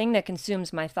thoughts. The thing that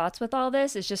consumes my thoughts with all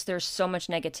this is just there's so much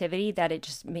negativity that it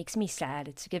just makes me sad.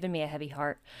 It's given me a heavy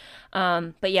heart.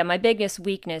 But yeah, my biggest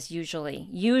weakness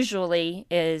usually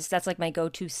is that's like my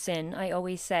go-to sin, I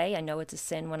always say. I know it's a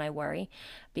sin when I worry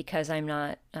because I'm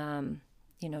not,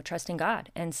 trusting God.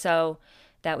 And so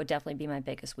that would definitely be my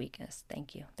biggest weakness.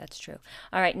 Thank you. That's true.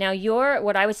 All right. Now,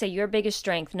 what I would say your biggest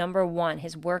strength, number one,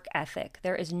 his work ethic.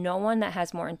 There is no one that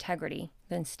has more integrity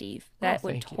than Steve. That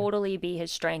would totally be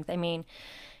his strength. I mean,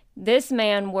 this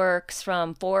man works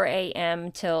from 4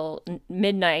 a.m. till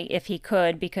midnight if he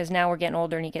could, because now we're getting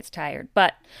older and he gets tired.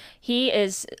 But he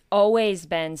is always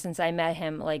been, since I met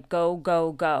him, like go,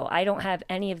 go, go. I don't have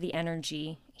any of the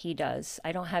energy he does.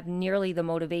 I don't have nearly the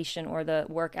motivation or the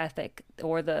work ethic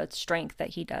or the strength that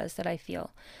he does, that I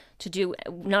feel, to do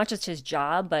not just his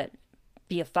job, but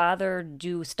be a father,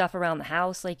 do stuff around the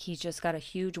house. Like, he's just got a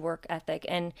huge work ethic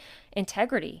and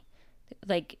integrity.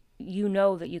 Like,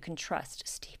 that you can trust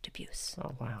Steve DeBeus.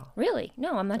 Oh, wow. Really?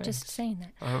 No, I'm not just saying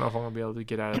that. I don't know if I'm going to be able to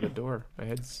get out of the door. My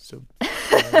head's so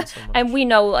much. And we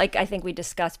know, I think we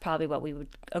discussed probably what we would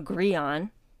agree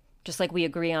on. Just like we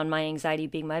agree on my anxiety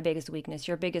being my biggest weakness,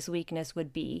 your biggest weakness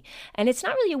would be, and it's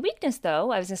not really a weakness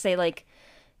though. I was gonna say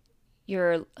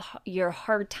your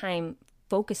hard time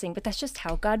focusing, but that's just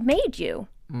how God made you.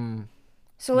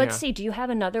 So let's see. Do you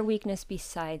have another weakness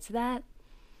besides that?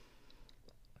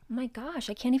 Oh my gosh,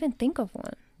 I can't even think of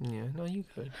one. Yeah, no, you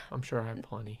could. I'm sure I have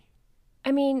plenty.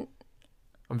 I mean,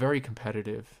 I'm very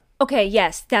competitive. Okay,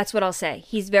 yes, that's what I'll say.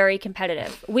 He's very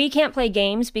competitive. We can't play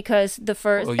games because the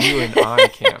first... Well, you and I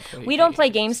can't play We don't play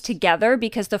games together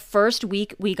because the first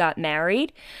week we got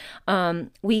married,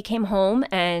 we came home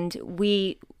and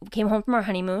came home from our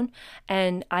honeymoon,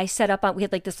 and I set up we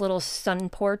had like this little screen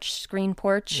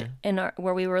porch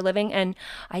where we were living, and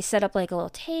I set up like a little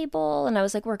table, and I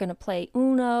was like, we're gonna play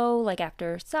Uno like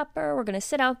after supper. We're gonna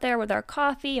sit out there with our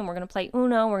coffee, and we're gonna play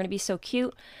Uno. We're gonna be so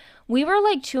cute. We were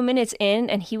like 2 minutes in,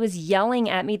 and he was yelling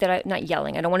at me not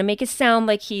yelling. I don't want to make it sound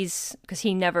like because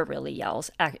he never really yells.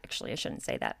 Actually, I shouldn't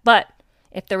say that. But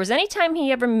if there was any time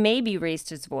he ever maybe raised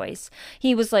his voice,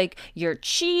 he was like, "You're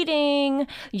cheating.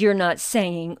 You're not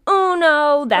saying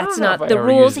Uno. That's not the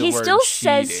rules." He still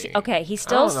says, okay, he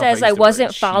still says I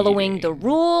wasn't following the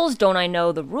rules. Don't I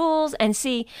know the rules? And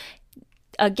see,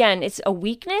 again, it's a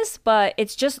weakness, but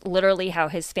it's just literally how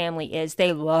his family is.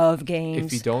 They love games.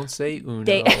 If you don't say Uno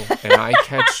and I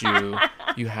catch you,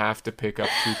 you have to pick up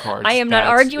 2 cards. I am not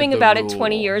arguing about it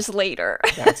 20 years later.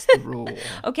 That's the rule.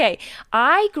 Okay.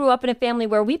 I grew up in a family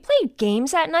where we played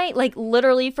games at night, like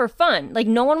literally for fun. Like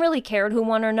no one really cared who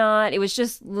won or not. It was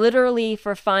just literally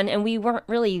for fun, and we weren't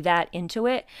really that into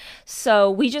it.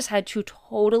 So we just had 2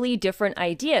 totally different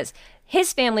ideas.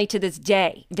 His family to this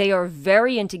day, they are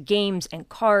very into games and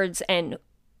cards and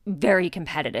very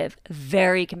competitive.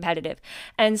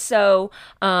 And so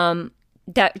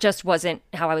that just wasn't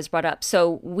how I was brought up.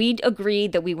 So we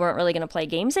agreed that we weren't really going to play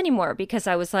games anymore, because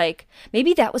I was like,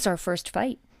 maybe that was our first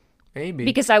fight. Maybe.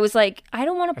 Because I was like, I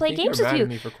don't want to play games with you.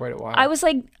 Me for quite a while. I was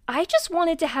like, I just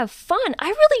wanted to have fun. I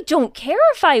really don't care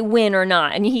if I win or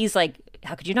not. And he's like,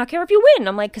 how could you not care if you win?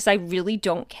 I'm like, because I really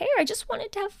don't care. I just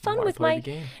wanted to have fun with my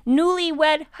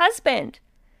newlywed husband.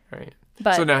 Right.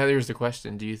 But, so now here's the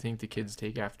question. Do you think the kids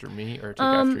take after me or take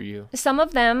after you? Some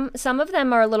of them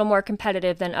are a little more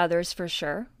competitive than others, for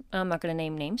sure. I'm not going to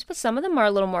name names, but some of them are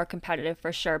a little more competitive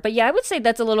for sure. But yeah, I would say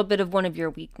that's a little bit of one of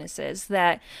your weaknesses,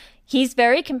 that he's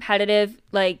very competitive,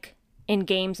 like in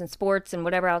games and sports and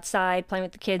whatever outside, playing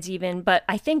with the kids even. But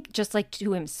I think just like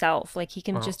to himself, like he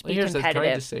can just be competitive. Can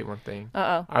I just say one thing?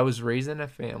 I was raised in a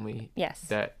family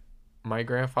that my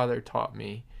grandfather taught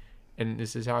me, and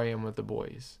this is how I am with the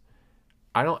boys.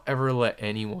 I don't ever let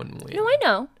anyone win. No, I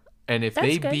know. And if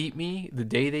they beat me, the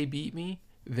day they beat me,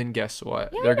 then guess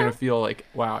what? They're going to feel like,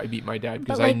 wow, I beat my dad,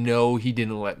 because I know he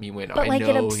didn't let me win. But I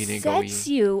know he didn't go in. It upsets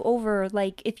you over,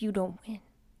 like, if you don't win.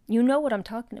 You know what I'm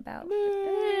talking about.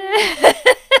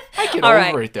 I get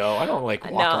over it, though. I don't, like,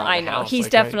 walk around I know. the house. He's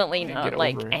definitely not,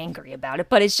 like, angry about it.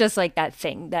 But it's just, like, that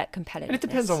thing, that competitiveness. And it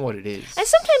depends on what it is. And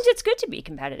sometimes it's good to be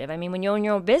competitive. I mean, when you own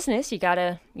your own business, you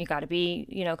gotta be,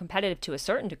 competitive to a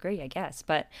certain degree, I guess.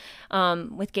 But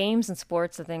with games and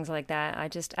sports and things like that,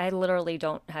 I literally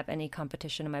don't have any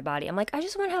competition in my body. I'm like, I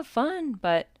just want to have fun.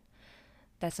 But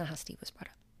that's not how Steve was brought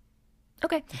up.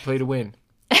 Okay. You play to win.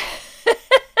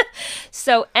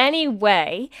 So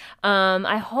anyway,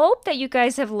 I hope that you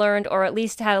guys have learned, or at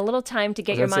least had a little time to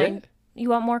get your mind. It? You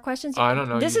want more questions? I don't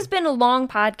know. This has been a long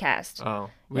podcast.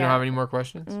 Oh, we don't have any more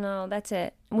questions? No, that's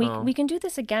it. We can do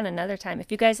this again another time. If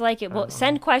you guys like it, we'll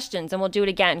send questions and we'll do it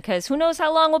again, because who knows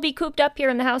how long we'll be cooped up here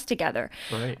in the house together.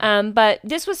 Right. But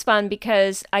this was fun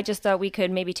because I just thought we could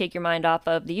maybe take your mind off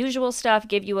of the usual stuff,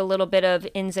 give you a little bit of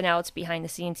ins and outs behind the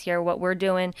scenes here, what we're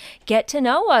doing, get to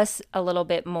know us a little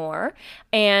bit more.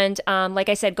 And like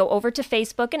I said, go over to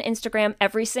Facebook and Instagram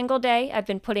every single day. I've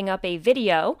been putting up a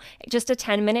video, just a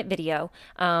 10-minute video,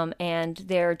 and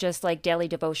they're just like daily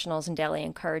devotionals and daily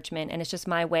encouragement. And it's just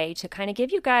my way to kind of give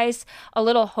you guys a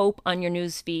little hope on your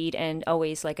news feed, and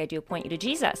always, like I do, point you to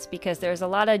Jesus, because there's a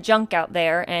lot of junk out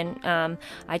there, and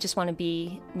I just want to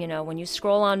be, when you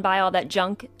scroll on by all that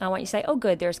junk, I want you to say, oh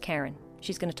good, there's Karen.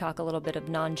 She's going to talk a little bit of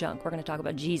non-junk. We're going to talk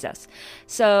about Jesus.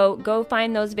 So go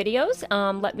find those videos.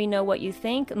 Let me know what you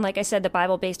think. And like I said, the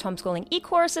Bible-based homeschooling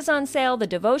e-course is on sale. The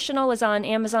devotional is on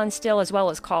Amazon still, as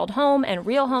well as Called Home and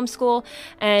Real Homeschool.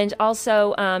 And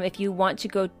also, if you want to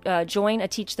go join a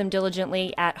Teach Them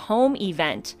Diligently at Home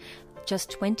event,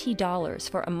 just $20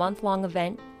 for a month-long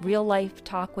event, real-life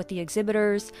talk with the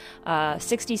exhibitors,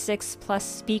 66-plus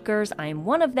speakers. I'm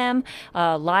one of them,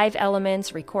 live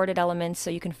elements, recorded elements,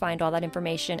 so you can find all that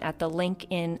information at the link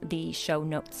in the show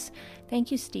notes.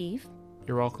 Thank you, Steve.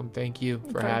 You're welcome. Thank you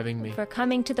for having me. For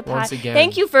coming to the pod. Once again.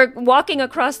 Thank you for walking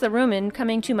across the room and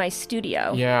coming to my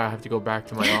studio. Yeah, I have to go back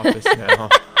to my office now.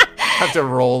 I have to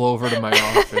roll over to my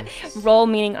office. Roll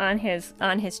meaning on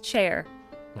his chair.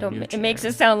 It makes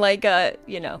it sound like,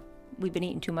 we've been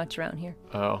eating too much around here.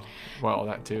 Oh, well,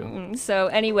 that too. So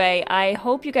anyway, I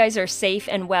hope you guys are safe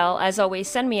and well. As always,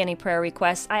 send me any prayer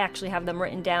requests. I actually have them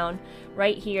written down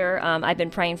right here. I've been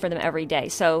praying for them every day.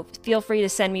 So feel free to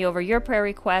send me over your prayer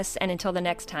requests. And until the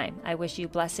next time, I wish you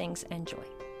blessings and joy.